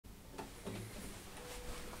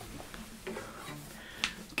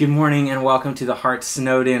Good morning and welcome to the Heart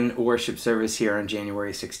Snowden worship service here on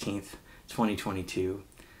January 16th, 2022.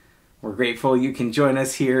 We're grateful you can join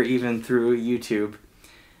us here even through YouTube.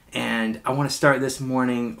 And I want to start this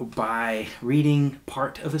morning by reading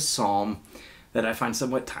part of a psalm that I find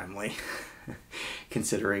somewhat timely,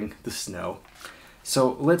 considering the snow.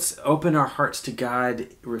 So let's open our hearts to God,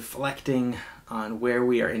 reflecting on where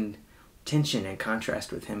we are in tension and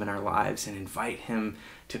contrast with Him in our lives, and invite Him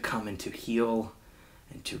to come and to heal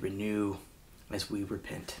and to renew as we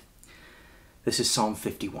repent. This is Psalm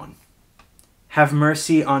 51. Have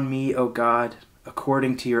mercy on me, O God,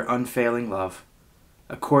 according to your unfailing love.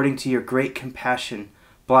 According to your great compassion,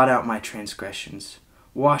 blot out my transgressions.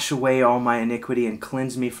 Wash away all my iniquity and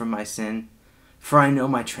cleanse me from my sin. For I know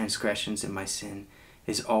my transgressions and my sin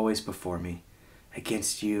is always before me.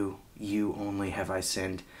 Against you, you only have I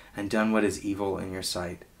sinned and done what is evil in your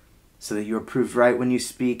sight, so that you are proved right when you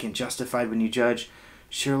speak and justified when you judge.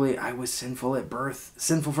 Surely I was sinful at birth,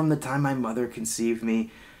 sinful from the time my mother conceived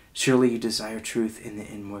me. Surely you desire truth in the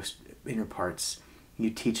inner parts. You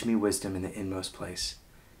teach me wisdom in the inmost place.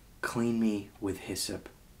 Clean me with hyssop,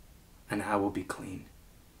 and I will be clean.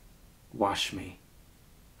 Wash me,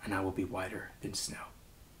 and I will be whiter than snow.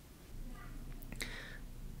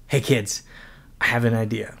 Hey kids, I have an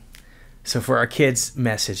idea. So for our kids'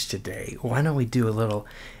 message today, why don't we do a little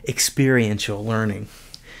experiential learning?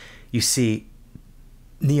 You see,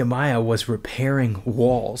 Nehemiah was repairing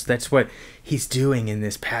walls. That's what he's doing in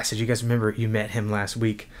this passage. You guys remember you met him last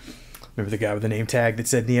week. Remember the guy with the name tag that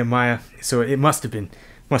said Nehemiah? So it must have been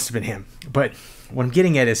him. But what I'm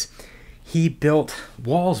getting at is he built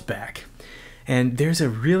walls back. And there's a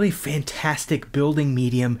really fantastic building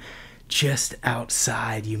medium just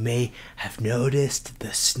outside. You may have noticed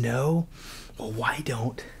the snow. Well, why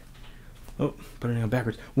don't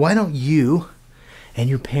you and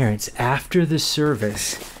your parents, after the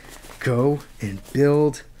service, go and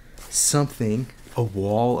build something, a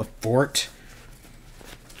wall, a fort,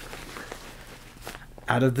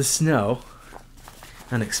 out of the snow,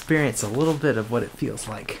 and experience a little bit of what it feels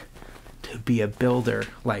like to be a builder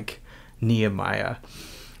like Nehemiah.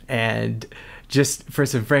 And just for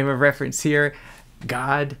some frame of reference here,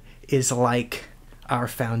 God is like our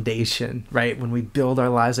foundation, right? When we build our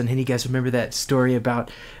lives on Him. You guys remember that story about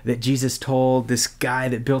that Jesus told this guy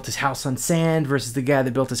that built his house on sand versus the guy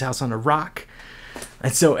that built his house on a rock?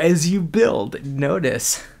 And so as you build,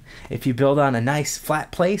 notice, if you build on a nice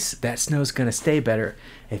flat place, that snow's going to stay better.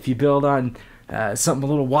 If you build on something a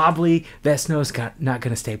little wobbly, that snow's not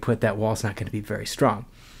going to stay put. That wall's not going to be very strong.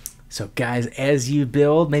 So guys, as you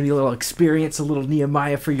build, maybe a little experience, a little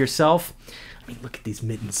Nehemiah for yourself. I mean, look at these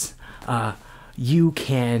mittens. You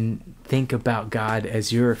can think about God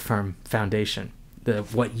as your firm foundation,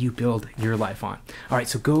 what you build your life on. All right,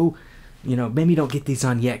 so go, maybe don't get these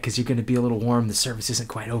on yet because you're going to be a little warm. The service isn't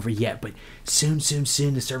quite over yet, but soon,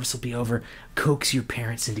 the service will be over. Coax your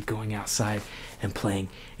parents into going outside and playing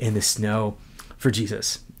in the snow for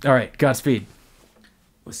Jesus. All right, Godspeed.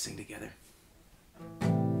 Let's sing together.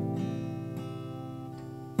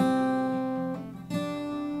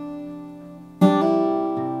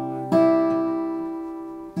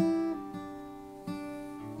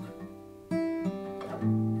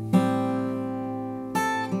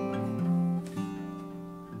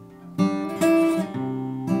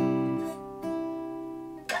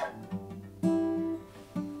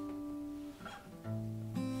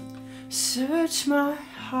 Search my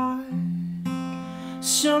heart,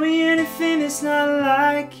 show me anything that's not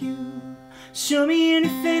like you. Show me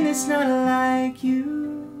anything that's not like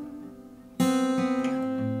you.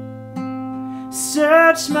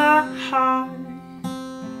 Search my heart,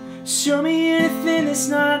 show me anything that's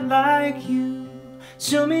not like you.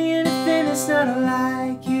 Show me anything that's not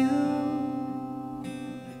like you.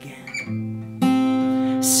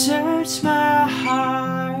 Again. Search my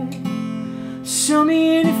heart, show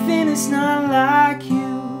me anything that's not like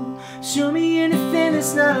you. Show me anything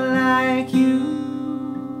that's not like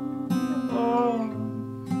you. Oh.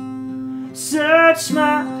 Search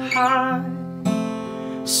my heart,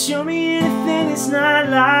 show me anything that's not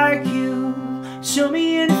like you. Show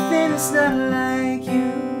me anything that's not like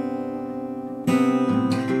you.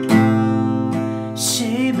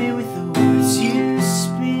 Shape me with the words you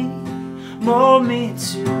speak. Mold me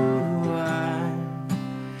into who I'm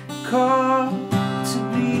called to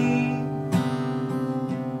be.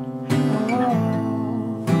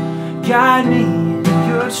 Oh, guide me in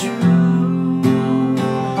your truth.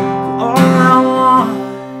 All I want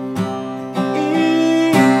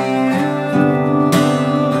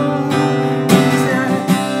is that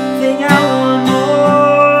thing I want more.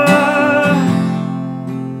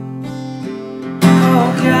 Oh,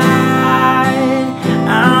 God.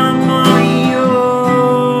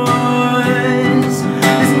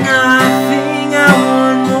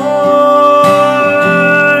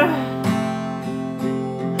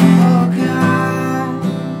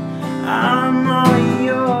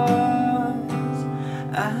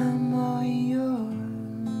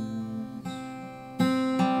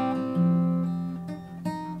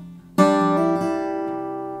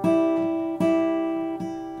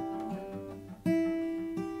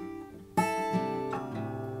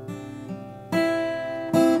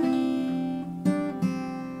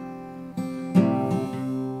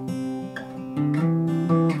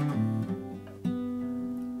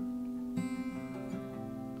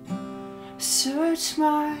 Search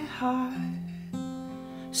my heart.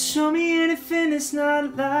 Show me anything that's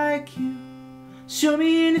not like you. Show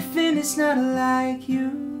me anything that's not like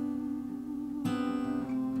you.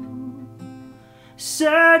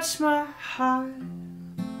 Search my heart.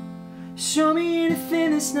 Show me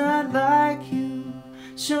anything that's not like you.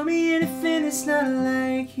 Show me anything that's not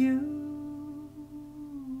like you.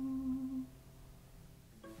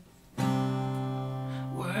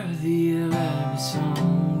 Worthy of every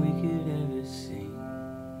song we could ever sing.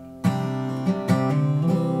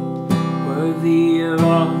 Worthy of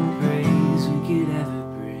all the praise we could ever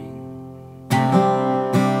bring.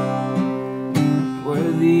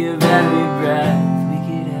 Worthy of every breath we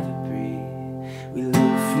could ever breathe. We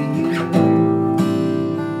live for you.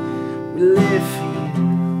 We live for you.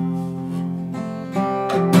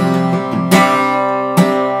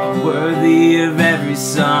 Worthy of every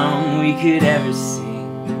song we could ever sing.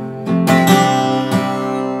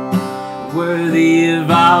 Worthy of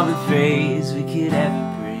all the praise we could ever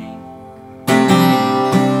bring.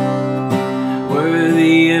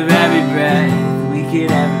 Worthy of every breath we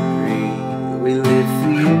could ever breathe. We live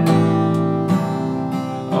for you.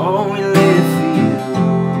 Oh, we live for you.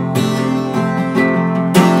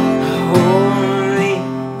 Holy,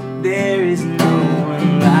 there is no one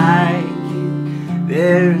like you.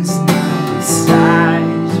 There is none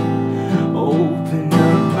beside you. Open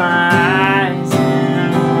up my eyes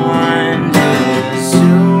and wonder.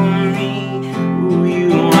 Show me who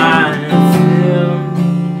you are and fill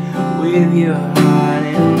me with your heart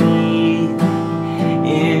and lead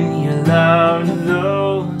me in your love to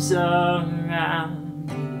those around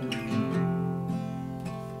me.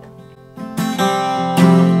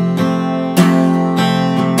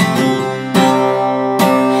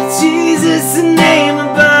 Jesus, the name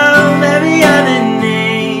above every other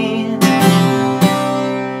name.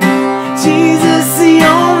 Jesus, the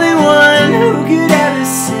only one who could ever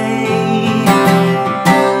save.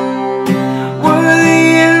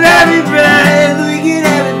 Worthy of every breath we could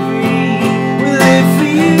ever breathe. We live for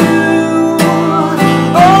you.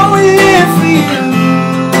 Oh, we live for you.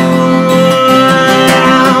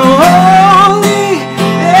 Holy,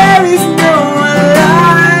 there is no one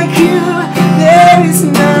like you. There is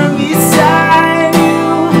none beside you.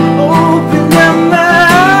 Open up my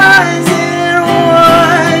eyes and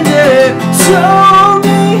wonder. Show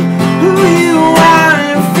me who you are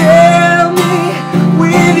and fill me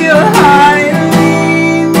with your heart and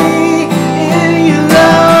lead me in your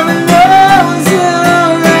love and those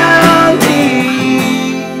around me.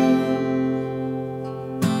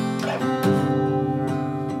 I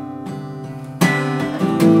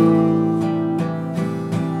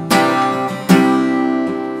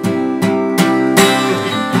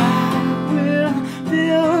will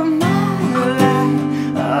build my life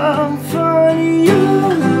upon your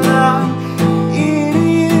love. It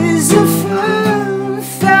is a firm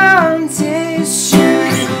foundation.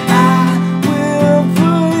 I will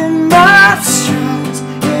put my trust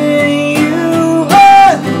in you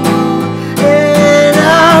alone, and I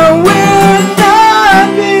will not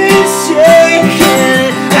be shaken.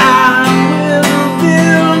 I will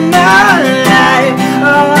build my life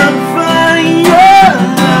upon your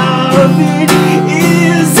love. It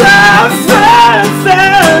is a firm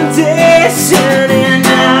foundation, and I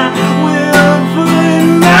will put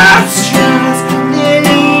my trust in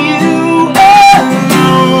you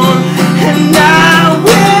alone, and I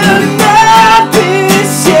will not be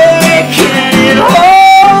shaken.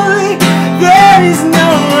 Holy, there is no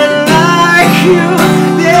one like you.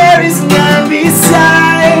 There is none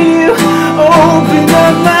beside you. Open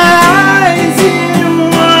up my eyes in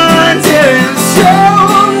wonder and show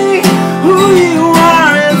me who you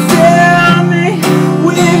are and fill me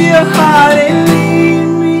with your heart and lead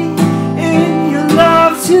me in your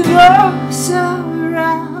love to those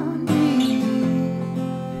around me.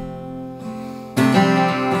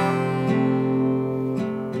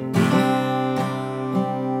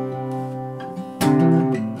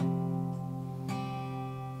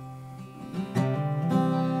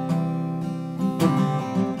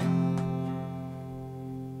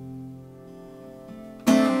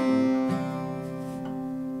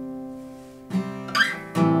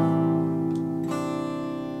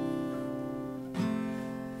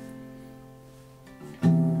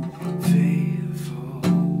 Faithful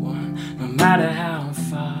one, no matter how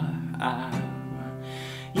far I run,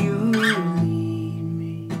 you lead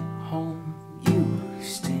me home. You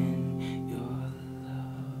extend your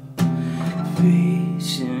love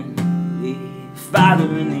patiently,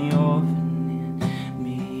 fathering the orphan in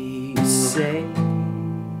me. You say,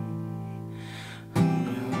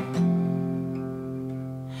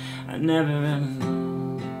 I never am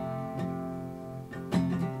alone.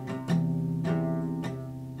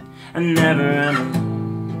 I never am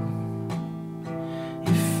alone.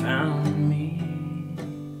 You found me.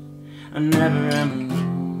 I never am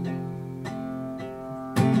alone.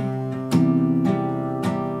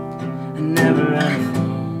 I never am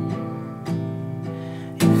alone.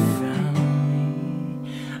 You found me.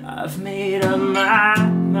 I've made up my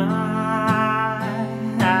mind.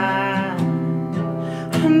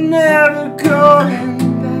 I'm never going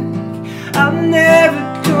back. I'm never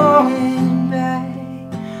going back.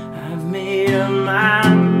 I've made up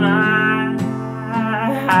my mind.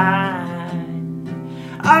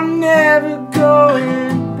 I'm never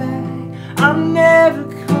going back. I'm never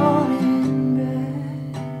going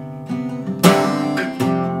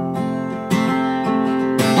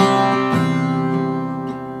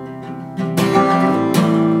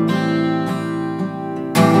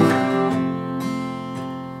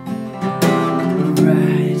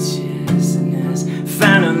righteousness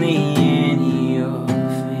found only in your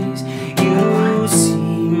face. You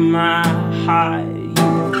see my heart,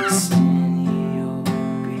 you extend your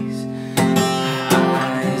grace.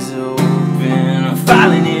 Eyes open, I'm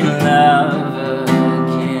falling in love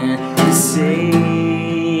again. To say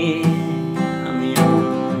I'm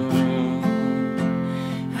yours.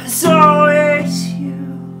 It's always you.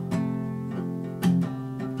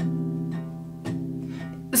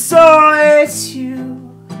 It's always you.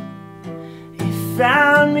 You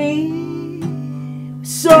found me.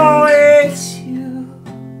 It's always you.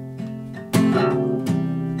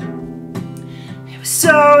 It was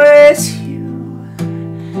always you.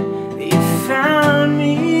 You found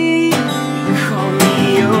me. You called me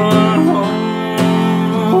your home.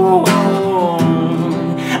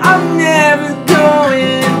 I'm never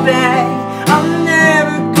going back. I'm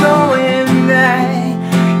never going back.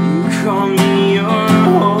 You call me your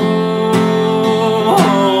home.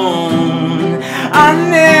 I'm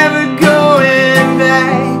never going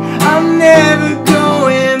back. I'm never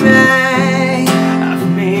going back. I've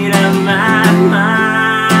made up my mind.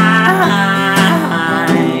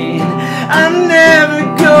 I'm never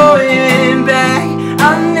going back.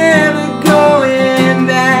 I'm never going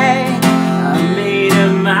back. I've made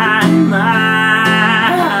up my mind.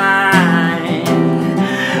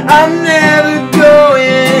 I'm never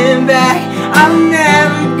going back. I'm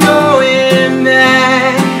never going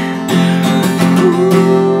back. Ooh.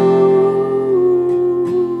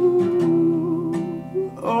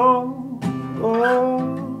 Oh, oh,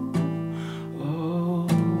 oh.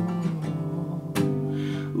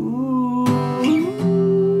 Ooh.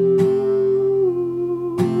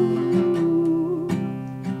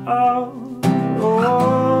 Oh, oh,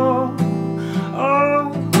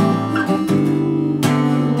 oh.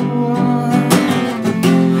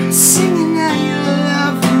 Singing out your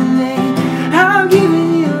love name. I'm giving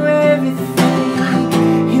you everything.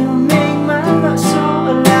 You make my heart so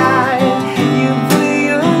alive. You put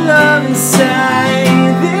your love inside.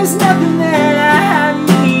 There's nothing that I have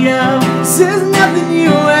need of. There's nothing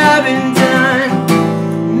you haven't done.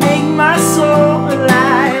 Make my soul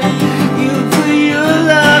alive. You put your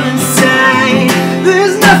love inside.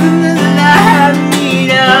 There's nothing that I have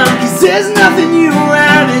need of. 'Cause there's nothing you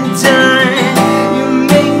haven't done. You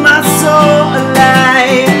make my soul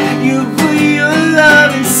alive. You put your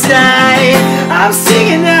love inside. I'm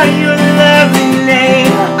singing out your lovely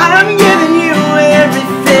name. I'm giving you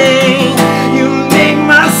everything. You make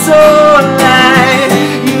my soul alive.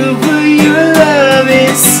 You put your love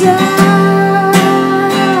inside.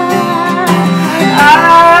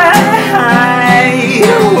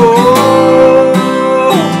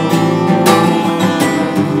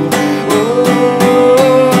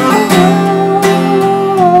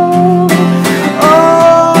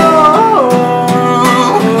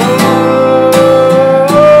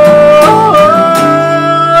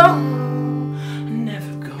 I'm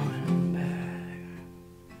never going back.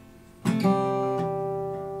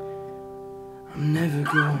 I'm never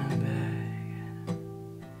going back.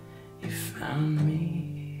 You found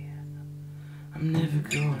me. I'm never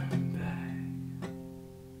going back.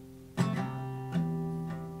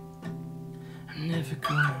 I'm never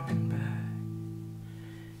going back.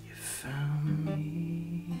 You found me.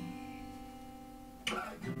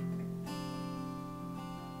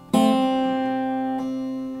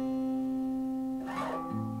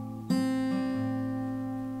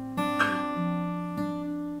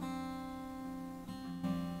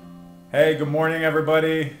 Hey, good morning,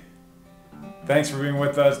 everybody. Thanks for being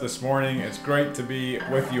with us this morning. It's great to be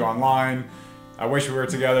with you online. I wish we were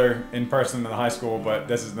together in person in the high school, but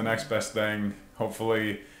this is the next best thing.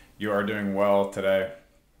 Hopefully you are doing well today.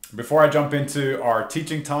 Before I jump into our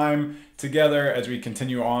teaching time together as we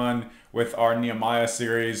continue on with our Nehemiah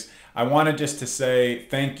series, I wanted just to say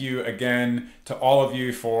thank you again to all of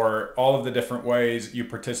you for all of the different ways you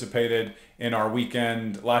participated in our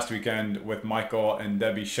weekend, last weekend with Michael and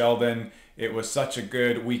Debbie Sheldon. It was such a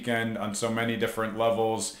good weekend on so many different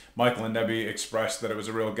levels. Michael and Debbie expressed that it was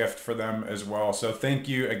a real gift for them as well. So thank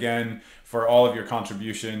you again for all of your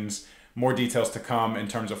contributions. More details to come in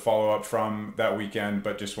terms of follow-up from that weekend,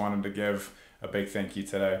 but just wanted to give a big thank you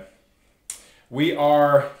today. We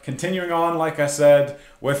are continuing on, like I said,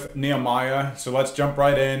 with Nehemiah. So let's jump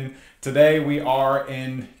right in. Today we are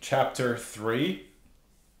in chapter 3.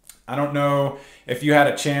 I don't know if you had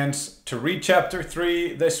a chance to read chapter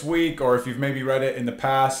 3 this week or if you've maybe read it in the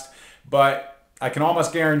past, but I can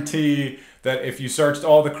almost guarantee that if you searched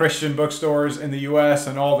all the Christian bookstores in the US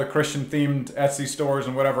and all the Christian themed Etsy stores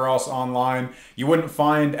and whatever else online, you wouldn't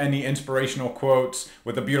find any inspirational quotes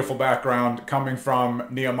with a beautiful background coming from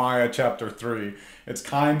Nehemiah chapter 3. It's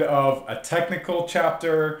kind of a technical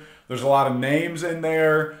chapter. There's a lot of names in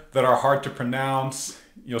there that are hard to pronounce.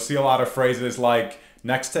 You'll see a lot of phrases like,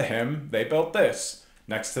 next to him, they built this.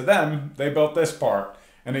 Next to them, they built this part.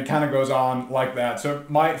 And it kind of goes on like that. So it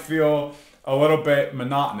might feel a little bit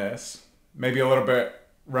monotonous, maybe a little bit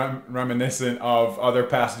reminiscent of other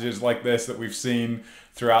passages like this that we've seen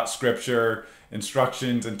throughout Scripture.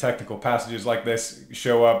 Instructions and technical passages like this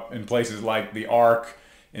show up in places like the Ark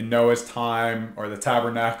in Noah's time or the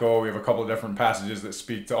Tabernacle. We have a couple of different passages that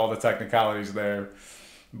speak to all the technicalities there.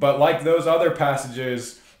 But like those other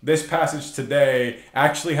passages, this passage today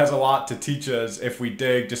actually has a lot to teach us if we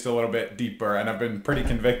dig just a little bit deeper. And I've been pretty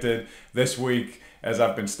convicted this week as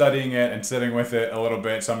I've been studying it and sitting with it a little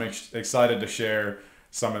bit. So I'm excited to share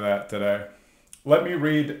some of that today. Let me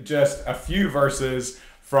read just a few verses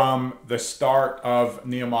from the start of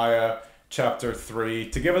Nehemiah chapter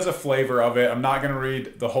 3 to give us a flavor of it. I'm not going to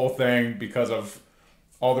read the whole thing because of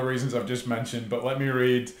all the reasons I've just mentioned, but let me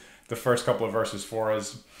read the first couple of verses for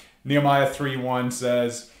us. Nehemiah 3:1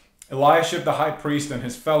 says, Eliashib the high priest and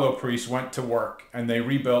his fellow priests went to work, and they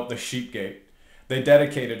rebuilt the sheep gate. They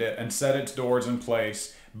dedicated it and set its doors in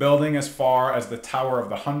place, building as far as the Tower of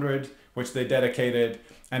the 100, which they dedicated,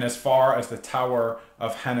 and as far as the Tower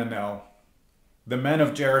of Hananel. The men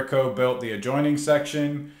of Jericho built the adjoining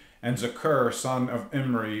section, and Zakur, son of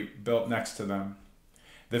Imri, built next to them.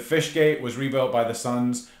 The fish gate was rebuilt by the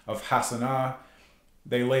sons of Hassanah.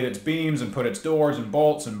 They laid its beams and put its doors and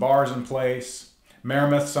bolts and bars in place.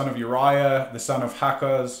 Meremoth, son of Uriah, the son of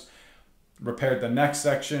Hakaz, repaired the next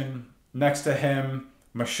section. Next to him,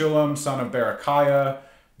 Meshullam, son of Berechiah,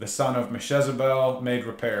 the son of Meshezabel, made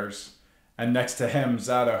repairs. And next to him,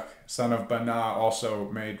 Zadok, son of Banah, also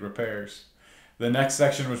made repairs. The next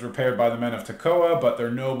section was repaired by the men of Tekoa, but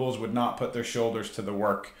their nobles would not put their shoulders to the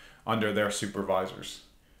work under their supervisors.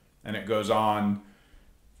 And it goes on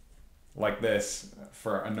like this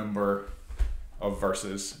for a number of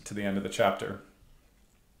verses to the end of the chapter.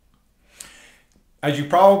 As you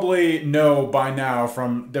probably know by now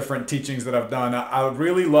from different teachings that I've done, I would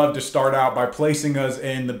really love to start out by placing us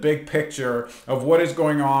in the big picture of what is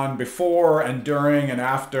going on before and during and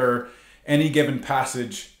after any given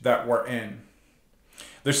passage that we're in.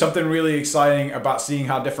 There's something really exciting about seeing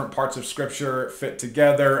how different parts of Scripture fit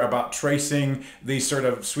together, about tracing these sort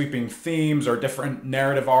of sweeping themes or different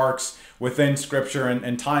narrative arcs within Scripture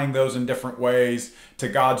and tying those in different ways to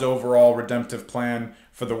God's overall redemptive plan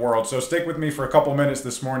for the world. So stick with me for a couple minutes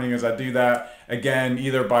this morning as I do that again,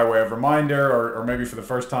 either by way of reminder or maybe for the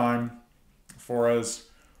first time for us.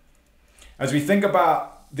 As we think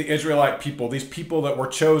about the Israelite people, these people that were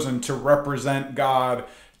chosen to represent God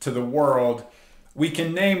to the world, we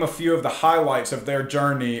can name a few of the highlights of their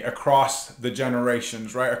journey across the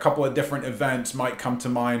generations, right? A couple of different events might come to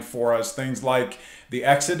mind for us. Things like the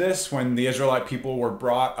Exodus, when the Israelite people were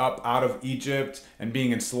brought up out of Egypt and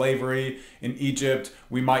being in slavery in Egypt.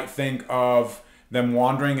 We might think of them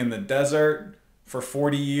wandering in the desert for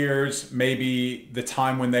 40 years, maybe the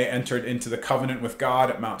time when they entered into the covenant with God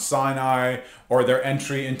at Mount Sinai, or their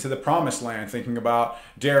entry into the Promised Land, thinking about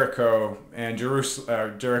Jericho and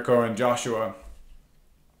Jericho and Joshua.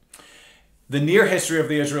 The near history of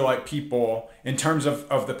the Israelite people, in terms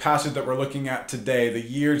of the passage that we're looking at today, the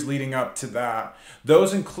years leading up to that,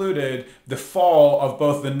 those included the fall of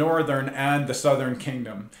both the northern and the southern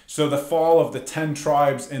kingdom. So the fall of the 10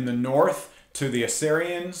 tribes in the north to the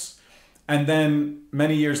Assyrians, and then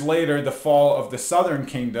many years later, the fall of the southern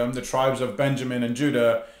kingdom, the tribes of Benjamin and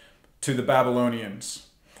Judah, to the Babylonians.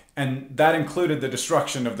 And that included the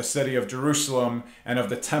destruction of the city of Jerusalem and of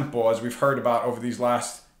the temple, as we've heard about over these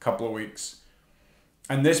last couple of weeks.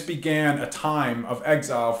 And this began a time of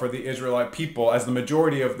exile for the Israelite people, as the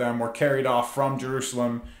majority of them were carried off from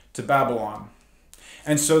Jerusalem to Babylon.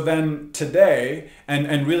 And so then today,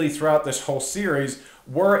 and really throughout this whole series,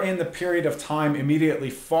 we're in the period of time immediately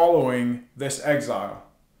following this exile.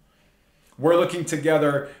 We're looking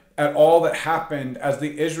together at all that happened as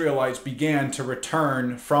the Israelites began to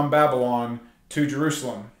return from Babylon to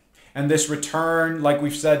Jerusalem. And this return, like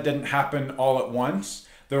we've said, didn't happen all at once.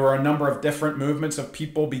 There were a number of different movements of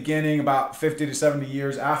people beginning about 50 to 70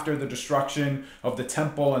 years after the destruction of the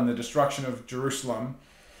temple and the destruction of Jerusalem.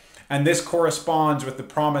 And this corresponds with the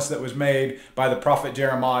promise that was made by the prophet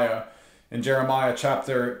Jeremiah in Jeremiah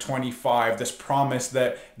chapter 25, this promise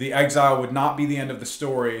that the exile would not be the end of the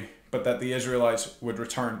story, but that the Israelites would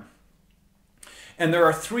return. And there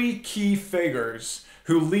are three key figures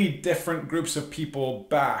who lead different groups of people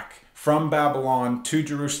back from Babylon to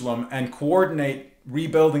Jerusalem and coordinate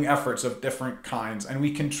rebuilding efforts of different kinds. And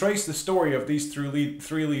we can trace the story of these three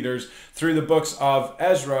leaders through the books of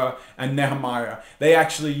Ezra and Nehemiah. They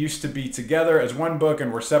actually used to be together as one book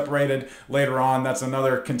and were separated later on. That's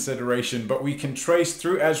another consideration. But we can trace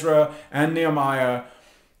through Ezra and Nehemiah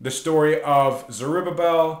the story of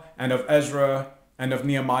Zerubbabel and of Ezra and of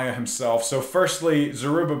Nehemiah himself. So firstly,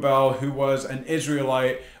 Zerubbabel, who was an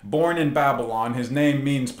Israelite born in Babylon. His name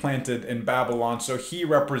means planted in Babylon. So he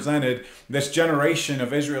represented this generation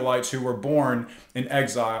of Israelites who were born in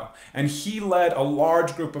exile. And he led a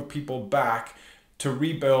large group of people back to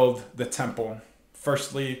rebuild the temple.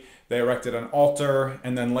 Firstly, they erected an altar,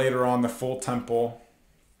 and then later on the full temple.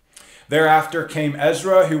 Thereafter came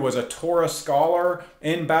Ezra, who was a Torah scholar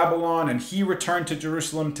in Babylon, and he returned to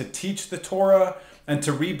Jerusalem to teach the Torah and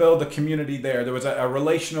to rebuild the community there. There was a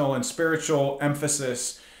relational and spiritual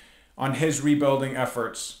emphasis on his rebuilding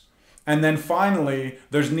efforts. And then finally,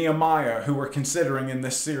 there's Nehemiah, who we're considering in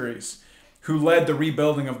this series, who led the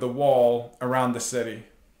rebuilding of the wall around the city.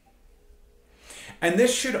 And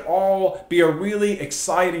this should all be a really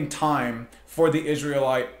exciting time for the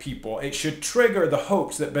Israelite people. It should trigger the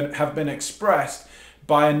hopes that have been expressed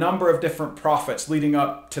by a number of different prophets leading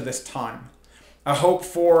up to this time. A hope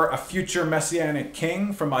for a future messianic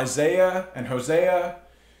king from Isaiah and Hosea.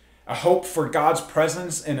 A hope for God's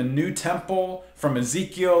presence in a new temple from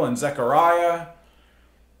Ezekiel and Zechariah.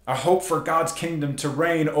 A hope for God's kingdom to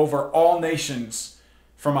reign over all nations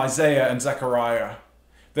from Isaiah and Zechariah.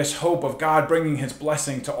 This hope of God bringing his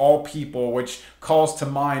blessing to all people, which calls to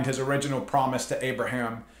mind his original promise to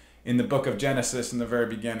Abraham in the book of Genesis in the very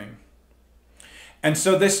beginning. And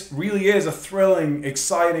so this really is a thrilling,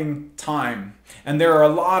 exciting time. And there are a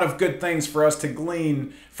lot of good things for us to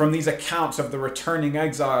glean from these accounts of the returning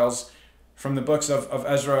exiles from the books of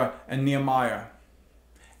Ezra and Nehemiah.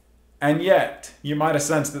 And yet, you might have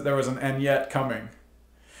sensed that there was an and yet coming.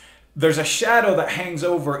 There's a shadow that hangs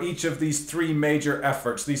over each of these three major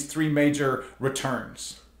efforts, these three major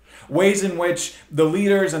returns. Ways in which the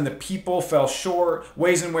leaders and the people fell short,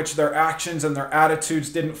 ways in which their actions and their attitudes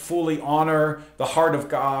didn't fully honor the heart of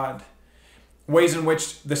God, ways in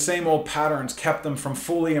which the same old patterns kept them from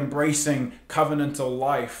fully embracing covenantal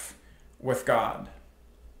life with God.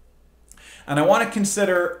 And I want to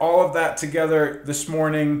consider all of that together this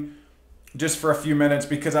morning just for a few minutes,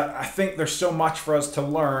 because I think there's so much for us to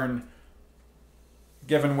learn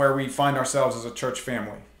given where we find ourselves as a church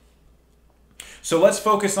family. So let's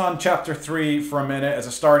focus on chapter 3 for a minute as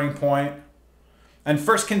a starting point, and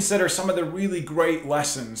first consider some of the really great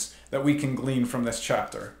lessons that we can glean from this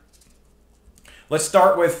chapter. Let's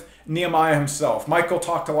start with Nehemiah himself. Michael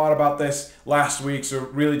talked a lot about this last week, so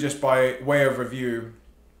really just by way of review.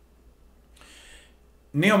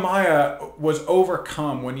 Nehemiah was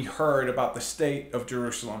overcome when he heard about the state of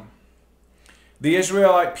Jerusalem. The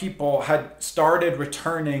Israelite people had started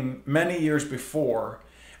returning many years before,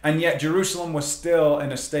 and yet Jerusalem was still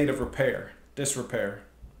in a state of disrepair.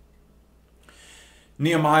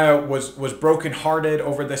 Nehemiah was brokenhearted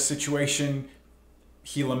over this situation.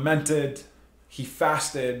 He lamented, he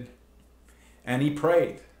fasted, and he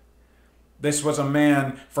prayed. This was a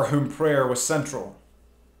man for whom prayer was central.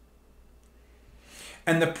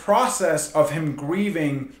 And the process of him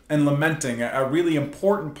grieving and lamenting, a really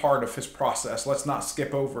important part of his process, let's not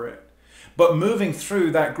skip over it. But moving through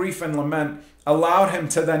that grief and lament allowed him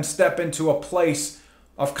to then step into a place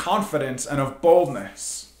of confidence and of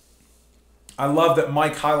boldness. I love that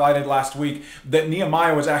Mike highlighted last week that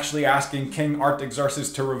Nehemiah was actually asking King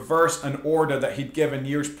Artaxerxes to reverse an order that he'd given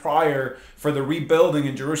years prior for the rebuilding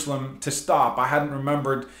in Jerusalem to stop. I hadn't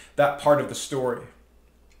remembered that part of the story.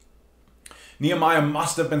 Nehemiah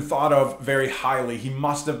must have been thought of very highly. He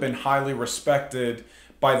must have been highly respected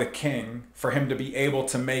by the king for him to be able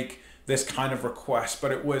to make this kind of request,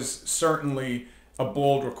 but it was certainly a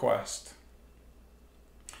bold request.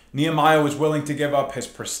 Nehemiah was willing to give up his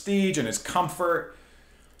prestige and his comfort.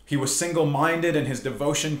 He was single-minded in his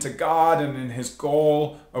devotion to God and in his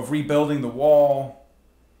goal of rebuilding the wall.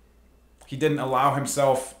 He didn't allow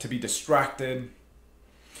himself to be distracted.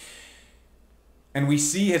 And we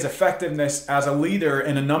see his effectiveness as a leader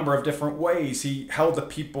in a number of different ways. He held the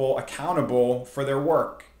people accountable for their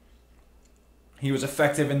work. He was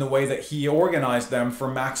effective in the way that he organized them for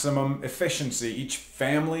maximum efficiency. Each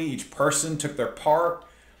family, each person took their part,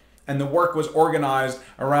 and the work was organized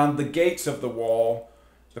around the gates of the wall,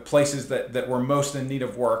 the places that were most in need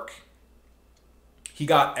of work. He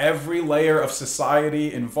got every layer of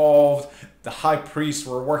society involved. The high priests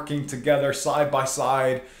were working together side by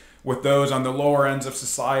side with those on the lower ends of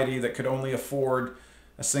society that could only afford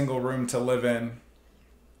a single room to live in.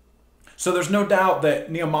 So there's no doubt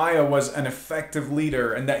that Nehemiah was an effective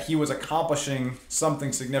leader and that he was accomplishing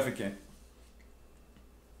something significant.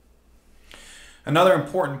 Another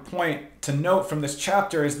important point to note from this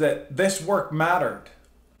chapter is that this work mattered.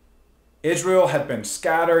 Israel had been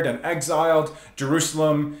scattered and exiled.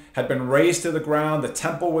 Jerusalem had been razed to the ground. The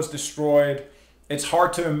temple was destroyed. It's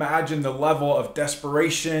hard to imagine the level of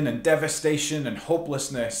desperation and devastation and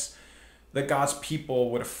hopelessness that God's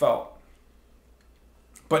people would have felt.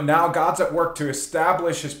 But now God's at work to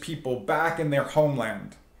establish his people back in their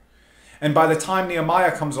homeland. And by the time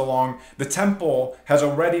Nehemiah comes along, the temple has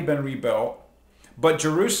already been rebuilt, but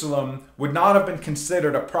Jerusalem would not have been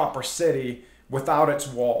considered a proper city without its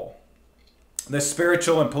wall. The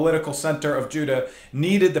spiritual and political center of Judah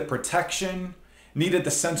needed the protection, needed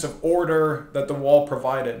the sense of order that the wall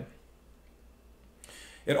provided.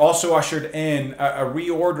 It also ushered in a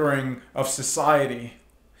reordering of society.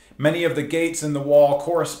 Many of the gates in the wall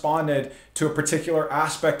corresponded to a particular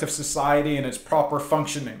aspect of society and its proper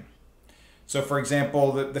functioning. So, for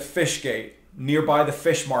example, the fish gate, nearby the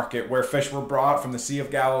fish market where fish were brought from the Sea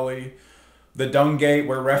of Galilee, the dung gate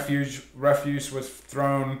where refuse was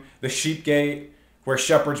thrown, the sheep gate where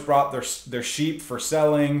shepherds brought their sheep for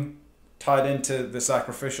selling, tied into the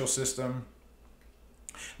sacrificial system.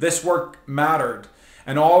 This work mattered,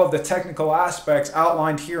 and all of the technical aspects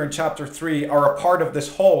outlined here in chapter 3 are a part of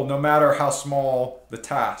this whole, no matter how small the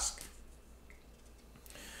task.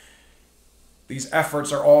 These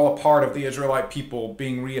efforts are all a part of the Israelite people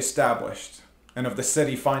being reestablished and of the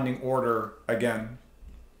city finding order again.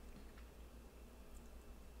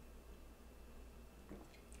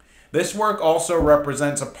 This work also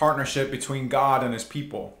represents a partnership between God and his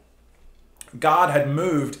people. God had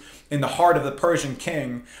moved in the heart of the Persian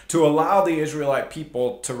king to allow the Israelite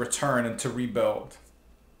people to return and to rebuild.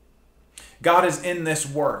 God is in this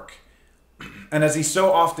work. And as he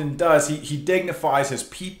so often does, he dignifies his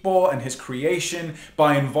people and his creation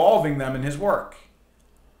by involving them in his work.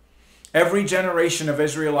 Every generation of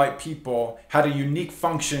Israelite people had a unique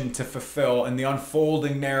function to fulfill in the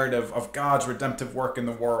unfolding narrative of God's redemptive work in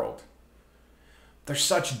the world. There's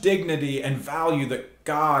such dignity and value that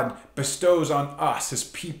God bestows on us, his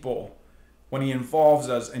people, when he involves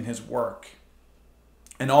us in his work.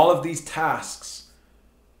 And all of these tasks,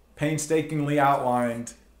 painstakingly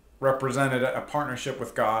outlined, represented a partnership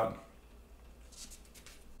with God.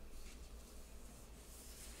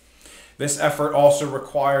 This effort also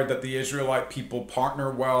required that the Israelite people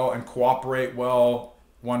partner well and cooperate well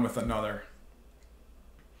one with another.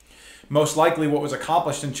 Most likely what was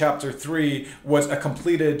accomplished in chapter 3 was a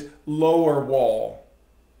completed lower wall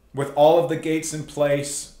with all of the gates in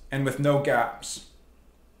place and with no gaps.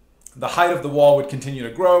 The height of the wall would continue to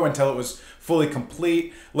grow until it was fully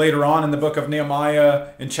complete. Later on in the book of Nehemiah,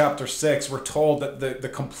 in chapter 6, we're told that the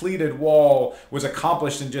completed wall was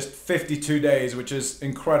accomplished in just 52 days, which is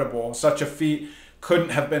incredible. Such a feat couldn't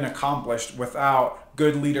have been accomplished without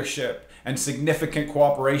good leadership and significant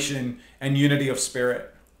cooperation and unity of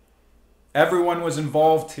spirit. Everyone was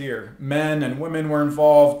involved here. Men and women were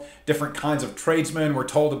involved. Different kinds of tradesmen. We're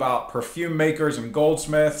told about perfume makers and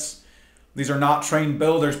goldsmiths. These are not trained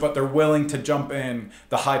builders, but they're willing to jump in.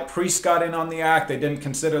 The high priest got in on the act. They didn't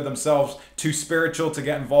consider themselves too spiritual to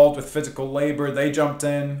get involved with physical labor. They jumped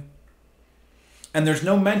in. And there's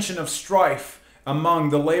no mention of strife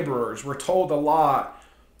among the laborers. We're told a lot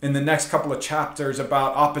in the next couple of chapters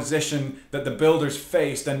about opposition that the builders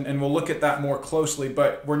faced, and we'll look at that more closely,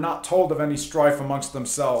 but we're not told of any strife amongst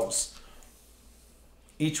themselves.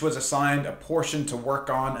 Each was assigned a portion to work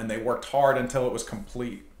on, and they worked hard until it was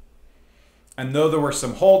complete. And though there were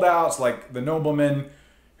some holdouts, like the noblemen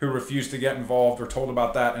who refused to get involved, we're told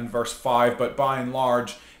about that in verse 5, but by and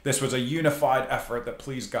large, this was a unified effort that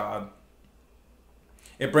pleased God.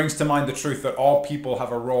 It brings to mind the truth that all people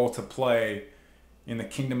have a role to play in the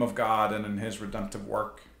kingdom of God and in his redemptive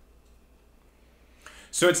work.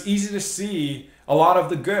 So it's easy to see a lot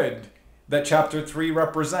of the good that chapter 3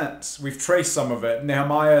 represents. We've traced some of it.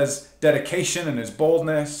 Nehemiah's dedication and his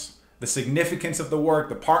boldness, the significance of the work,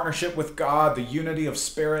 the partnership with God, the unity of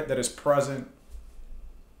spirit that is present.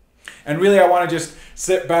 And really, I want to just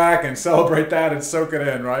sit back and celebrate that and soak it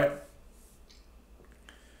in, right?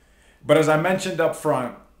 But as I mentioned up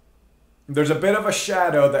front, there's a bit of a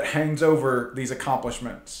shadow that hangs over these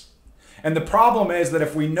accomplishments. And the problem is that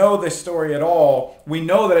if we know this story at all, we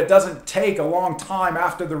know that it doesn't take a long time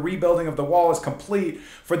after the rebuilding of the wall is complete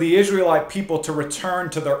for the Israelite people to return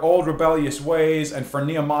to their old rebellious ways and for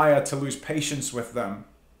Nehemiah to lose patience with them.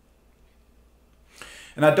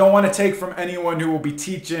 And I don't want to take from anyone who will be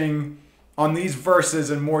teaching on these verses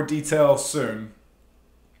in more detail soon.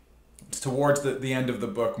 It's towards the end of the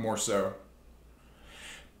book more so.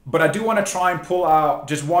 But I do want to try and pull out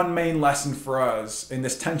just one main lesson for us in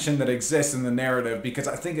this tension that exists in the narrative, because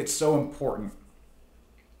I think it's so important.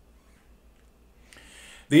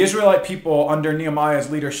 The Israelite people under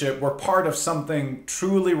Nehemiah's leadership were part of something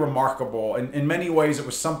truly remarkable. In many ways, it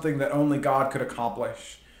was something that only God could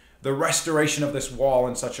accomplish. The restoration of this wall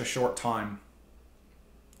in such a short time.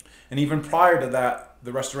 And even prior to that,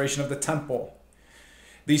 the restoration of the temple.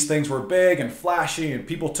 These things were big and flashy, and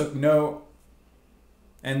people took note.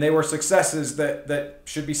 And they were successes that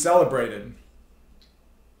should be celebrated.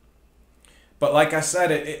 But like I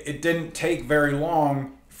said, it didn't take very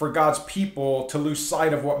long for God's people to lose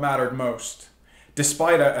sight of what mattered most.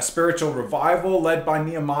 Despite a spiritual revival led by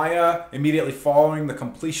Nehemiah immediately following the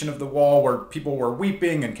completion of the wall, where people were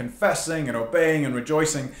weeping and confessing and obeying and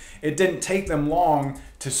rejoicing, it didn't take them long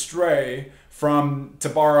to stray from, to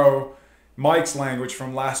borrow Mike's language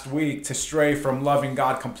from last week, to stray from loving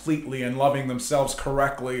God completely and loving themselves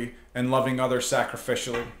correctly and loving others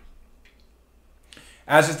sacrificially.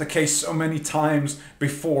 As is the case so many times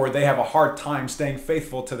before, they have a hard time staying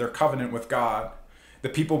faithful to their covenant with God. The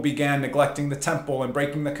people began neglecting the temple and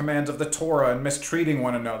breaking the commands of the Torah and mistreating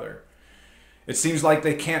one another. It seems like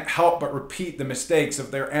they can't help but repeat the mistakes of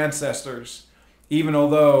their ancestors, even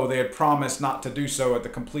although they had promised not to do so at the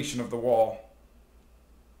completion of the wall.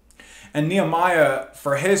 And Nehemiah,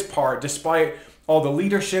 for his part, despite all the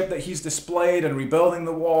leadership that he's displayed in rebuilding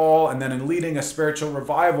the wall and then in leading a spiritual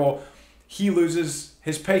revival, he loses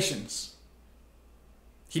his patience.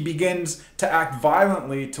 He begins to act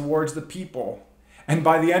violently towards the people. And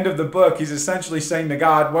by the end of the book, he's essentially saying to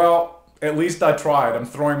God, well, at least I tried. I'm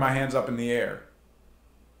throwing my hands up in the air.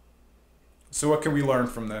 So what can we learn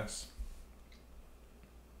from this?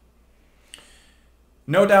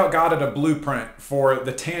 No doubt God had a blueprint for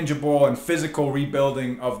the tangible and physical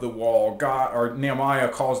rebuilding of the wall. God, or Nehemiah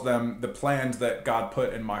calls them the plans that God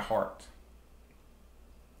put in my heart.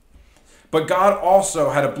 But God also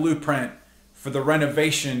had a blueprint for the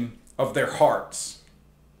renovation of their hearts,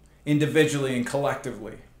 individually and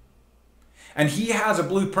collectively. And he has a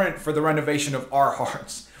blueprint for the renovation of our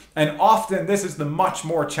hearts. And often this is the much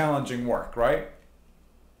more challenging work, right?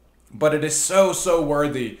 But it is so, so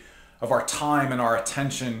worthy of our time and our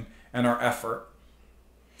attention and our effort.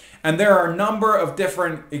 And there are a number of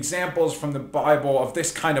different examples from the Bible of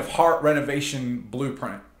this kind of heart renovation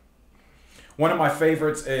blueprint. One of my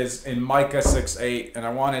favorites is in Micah 6:8, and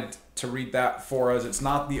I wanted to read that for us. It's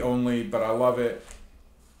not the only, but I love it.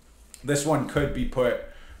 This one could be put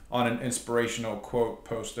on an inspirational quote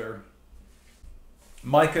poster.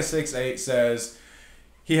 Micah 6:8 says,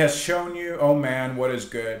 "He has shown you, O man, what is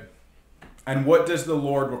good. And what does the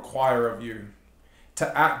Lord require of you?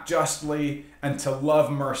 To act justly and to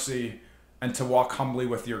love mercy and to walk humbly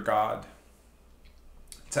with your God."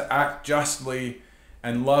 To act justly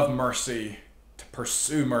and love mercy, to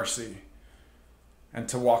pursue mercy, and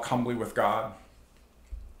to walk humbly with God.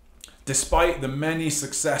 Despite the many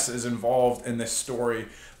successes involved in this story,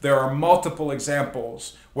 there are multiple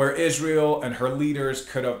examples where Israel and her leaders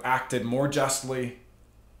could have acted more justly,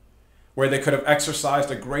 where they could have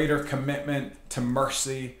exercised a greater commitment to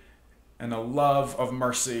mercy and a love of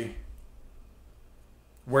mercy,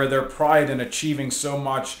 where their pride in achieving so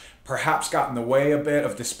much perhaps got in the way a bit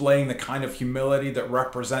of displaying the kind of humility that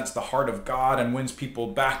represents the heart of God and wins people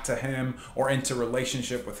back to him or into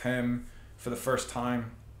relationship with him for the first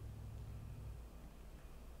time.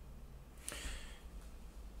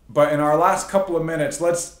 But in our last couple of minutes,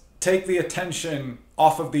 let's take the attention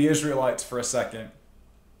off of the Israelites for a second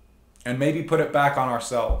and maybe put it back on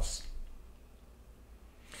ourselves.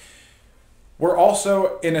 We're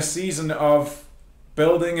also in a season of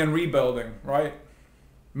building and rebuilding, right?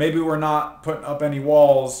 Maybe we're not putting up any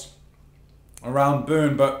walls around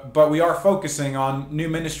Boone, but we are focusing on new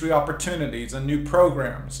ministry opportunities and new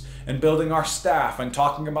programs and building our staff and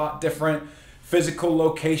talking about different physical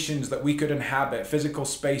locations that we could inhabit, physical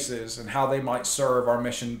spaces, and how they might serve our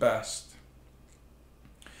mission best.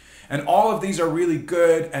 And all of these are really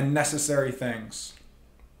good and necessary things.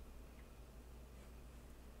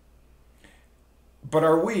 But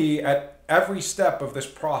are we, at every step of this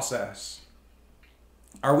process,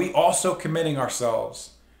 are we also committing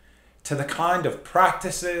ourselves to the kind of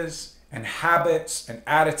practices and habits and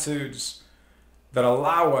attitudes that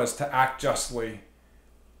allow us to act justly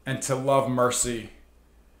and to love mercy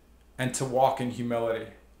and to walk in humility?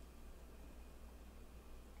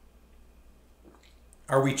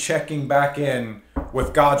 Are we checking back in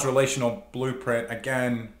with God's relational blueprint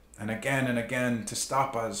again and again and again to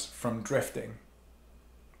stop us from drifting?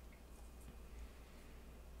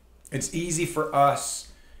 It's easy for us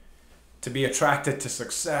to be attracted to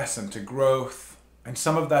success and to growth, and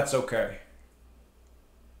some of that's okay.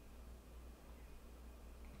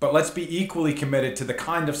 But let's be equally committed to the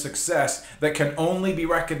kind of success that can only be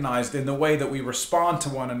recognized in the way that we respond to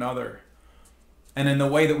one another and in the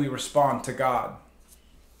way that we respond to God.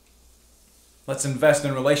 Let's invest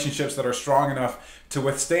in relationships that are strong enough to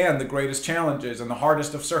withstand the greatest challenges and the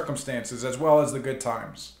hardest of circumstances, as well as the good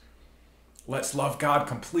times. Let's love God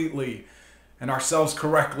completely and ourselves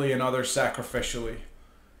correctly and others sacrificially,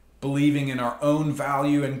 believing in our own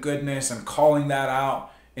value and goodness and calling that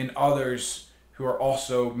out in others who are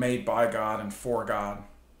also made by God and for God.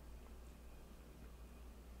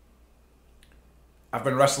 I've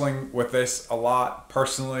been wrestling with this a lot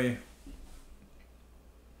personally.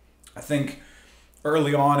 I think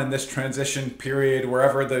early on in this transition period,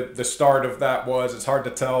 wherever the start of that was, it's hard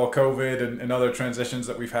to tell, COVID and other transitions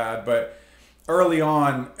that we've had, but early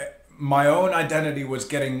on, my own identity was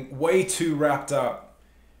getting way too wrapped up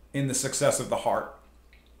in the success of the heart.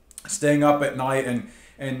 Staying up at night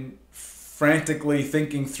and frantically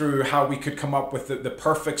thinking through how we could come up with the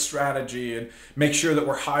perfect strategy and make sure that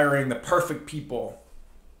we're hiring the perfect people.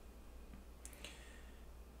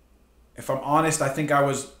 If I'm honest, I think I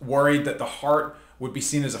was worried that the heart would be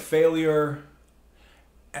seen as a failure,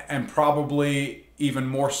 and probably even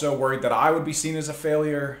more so worried that I would be seen as a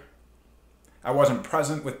failure. I wasn't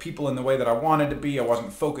present with people in the way that I wanted to be. I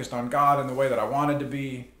wasn't focused on God in the way that I wanted to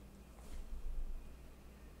be.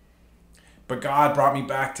 But God brought me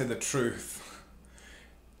back to the truth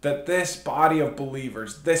that this body of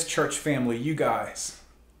believers, this church family, you guys,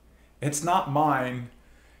 it's not mine,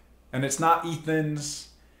 and it's not Ethan's,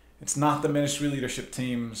 it's not the ministry leadership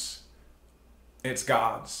team's, it's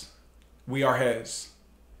God's. We are His.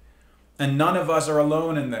 And none of us are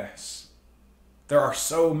alone in this. There are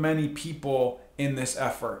so many people in this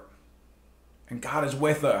effort, and God is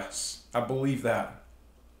with us. I believe that.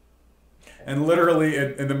 And literally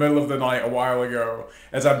in the middle of the night a while ago,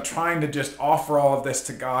 as I'm trying to just offer all of this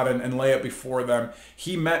to God and lay it before them,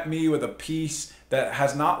 He met me with a peace that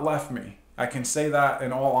has not left me. I can say that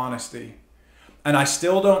in all honesty. And I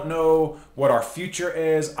still don't know what our future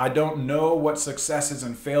is. I don't know what successes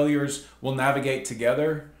and failures will navigate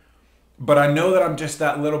together. But I know that I'm just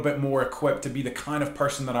that little bit more equipped to be the kind of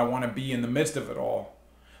person that I want to be in the midst of it all.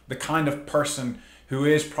 The kind of person who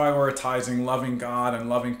is prioritizing loving God and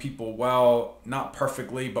loving people well, not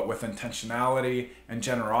perfectly, but with intentionality and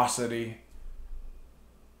generosity.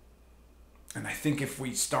 And I think if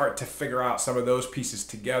we start to figure out some of those pieces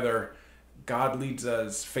together, God leads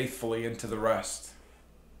us faithfully into the rest.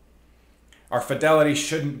 Our fidelity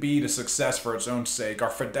shouldn't be to success for its own sake. Our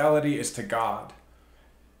fidelity is to God.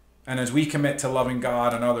 And as we commit to loving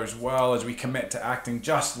God and others well, as we commit to acting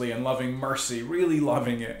justly and loving mercy, really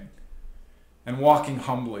loving it, and walking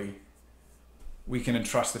humbly, we can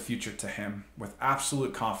entrust the future to Him with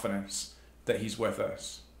absolute confidence that He's with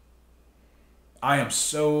us. I am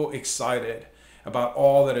so excited about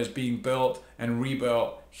all that is being built and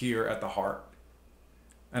rebuilt here at the Heart.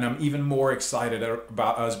 And I'm even more excited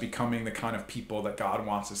about us becoming the kind of people that God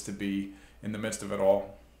wants us to be in the midst of it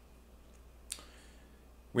all.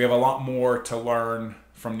 We have a lot more to learn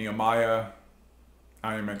from Nehemiah.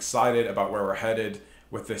 I am excited about where we're headed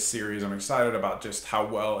with this series. I'm excited about just how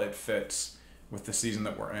well it fits with the season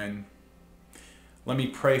that we're in. Let me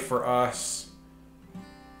pray for us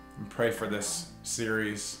and pray for this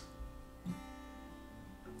series.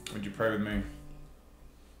 Would you pray with me?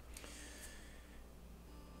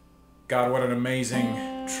 God, what an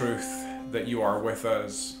amazing truth that you are with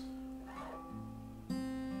us.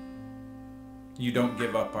 You don't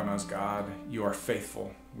give up on us, God. You are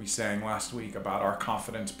faithful. We sang last week about our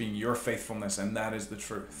confidence being your faithfulness, and that is the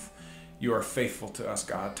truth. You are faithful to us,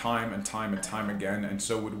 God, time and time and time again. And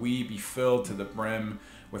so would we be filled to the brim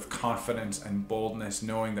with confidence and boldness,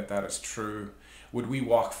 knowing that that is true? Would we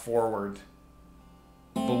walk forward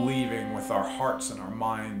believing with our hearts and our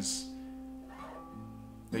minds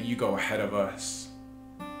that you go ahead of us,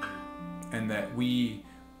 and that we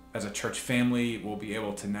as a church family will be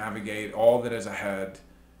able to navigate all that is ahead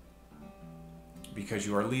because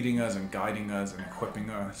you are leading us and guiding us and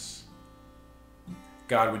equipping us.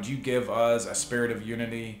 God, would you give us a spirit of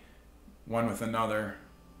unity one with another?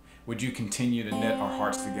 Would you continue to knit our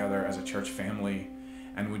hearts together as a church family?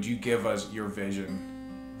 And would you give us your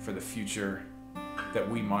vision for the future, that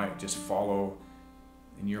we might just follow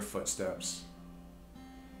in your footsteps?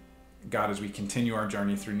 God, as we continue our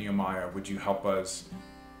journey through Nehemiah, would you help us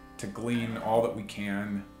to glean all that we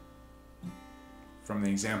can from the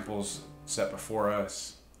examples set before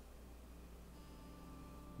us?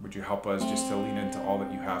 Would you help us just to lean into all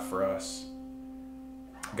that you have for us?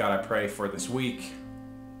 God, I pray for this week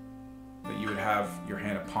that you would have your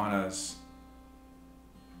hand upon us,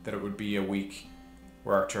 that it would be a week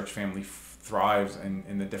where our church family thrives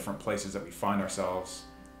in the different places that we find ourselves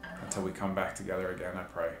until we come back together again, I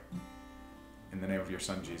pray. In the name of your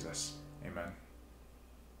Son, Jesus. Amen.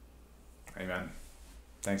 Amen.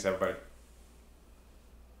 Thanks, everybody.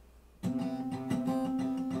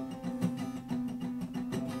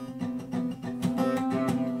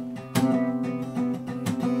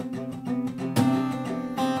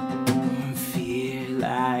 Feel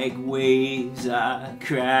like waves are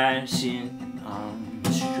crashing on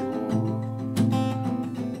the shore.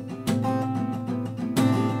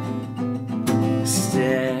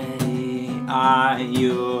 Steady are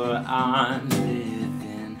your arms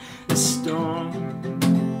within the storm.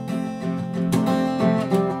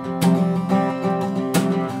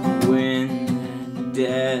 When the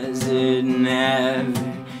desert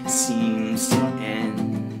never seems to end,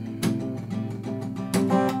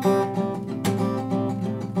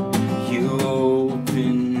 you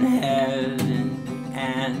open heaven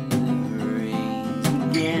and the rains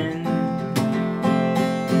begin.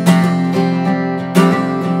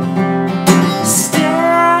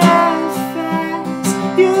 Steadfast,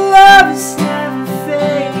 your love is never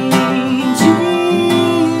fading.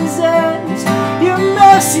 Jesus, your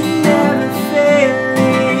mercy never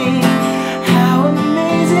failing. How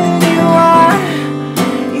amazing you are,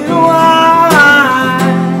 you are.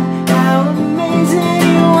 How amazing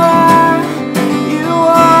you are, you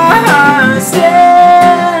are.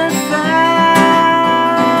 Steadfast,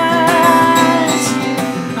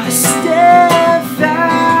 steadfast.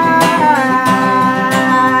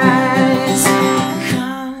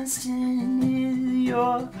 Constant is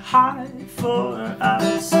your heart for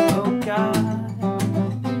us, oh God.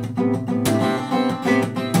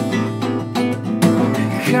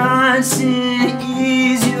 Constant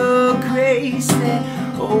is your grace that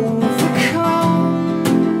overcomes.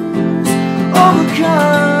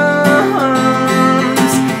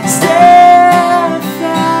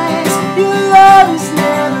 Steadfast, your love is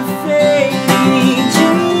never fading.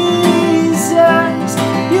 Jesus,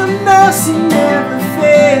 your mercy never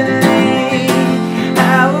failing.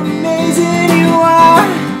 How amazing you are,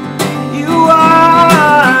 you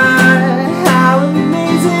are. How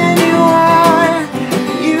amazing you are,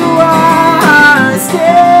 you are.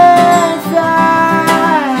 Steadfast,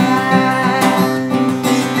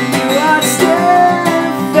 you are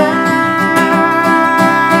steadfast.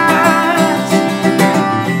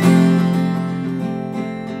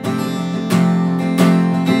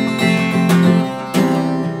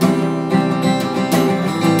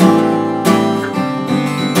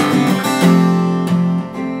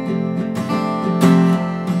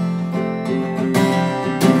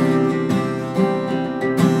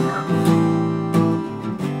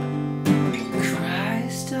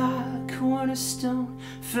 Christ our cornerstone,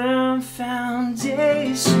 firm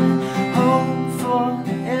foundation, hope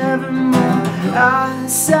forevermore, our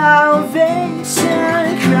salvation.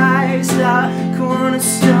 Christ our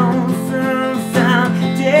cornerstone, firm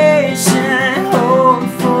foundation, hope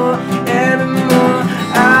forevermore,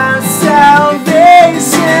 our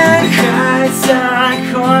salvation. Christ our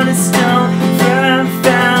cornerstone, firm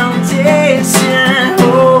foundation,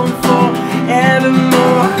 hope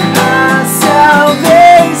forevermore, our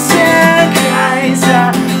salvation. Christ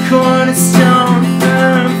our cornerstone,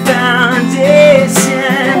 firm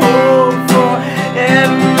foundation, hope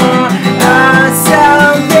forevermore, our salvation.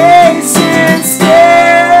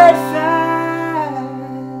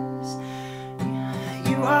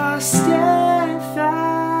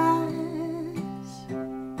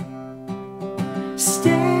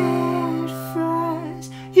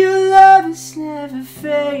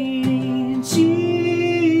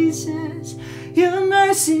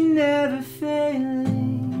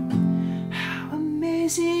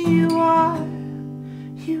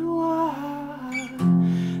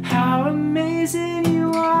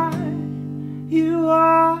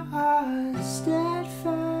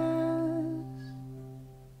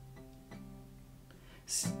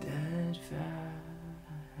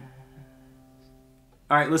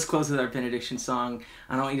 All right, let's close with our benediction song.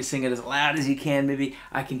 I don't want you to sing it as loud as you can. Maybe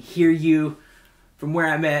I can hear you from where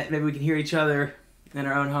I'm at. Maybe we can hear each other in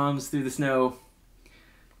our own homes through the snow.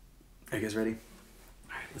 Are you guys ready? All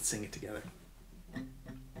right, let's sing it together.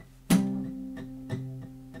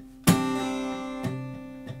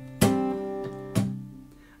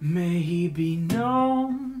 May he be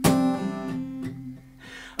known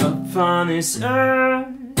upon this earth,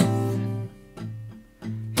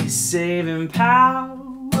 his saving power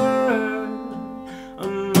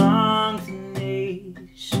among the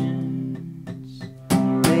nations.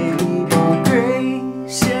 May he be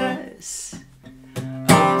gracious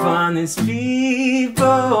upon his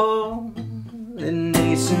people, the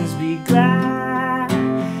nations be glad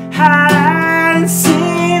and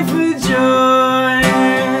sing for joy.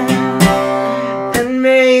 And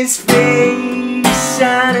may his face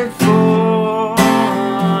shine upon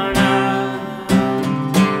us.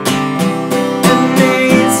 And may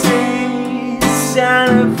his face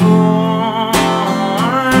shine upon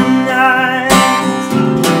us.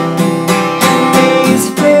 May his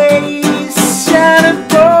face shine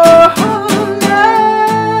upon us.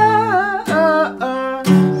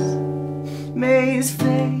 May his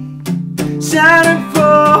face shine upon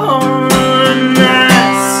us.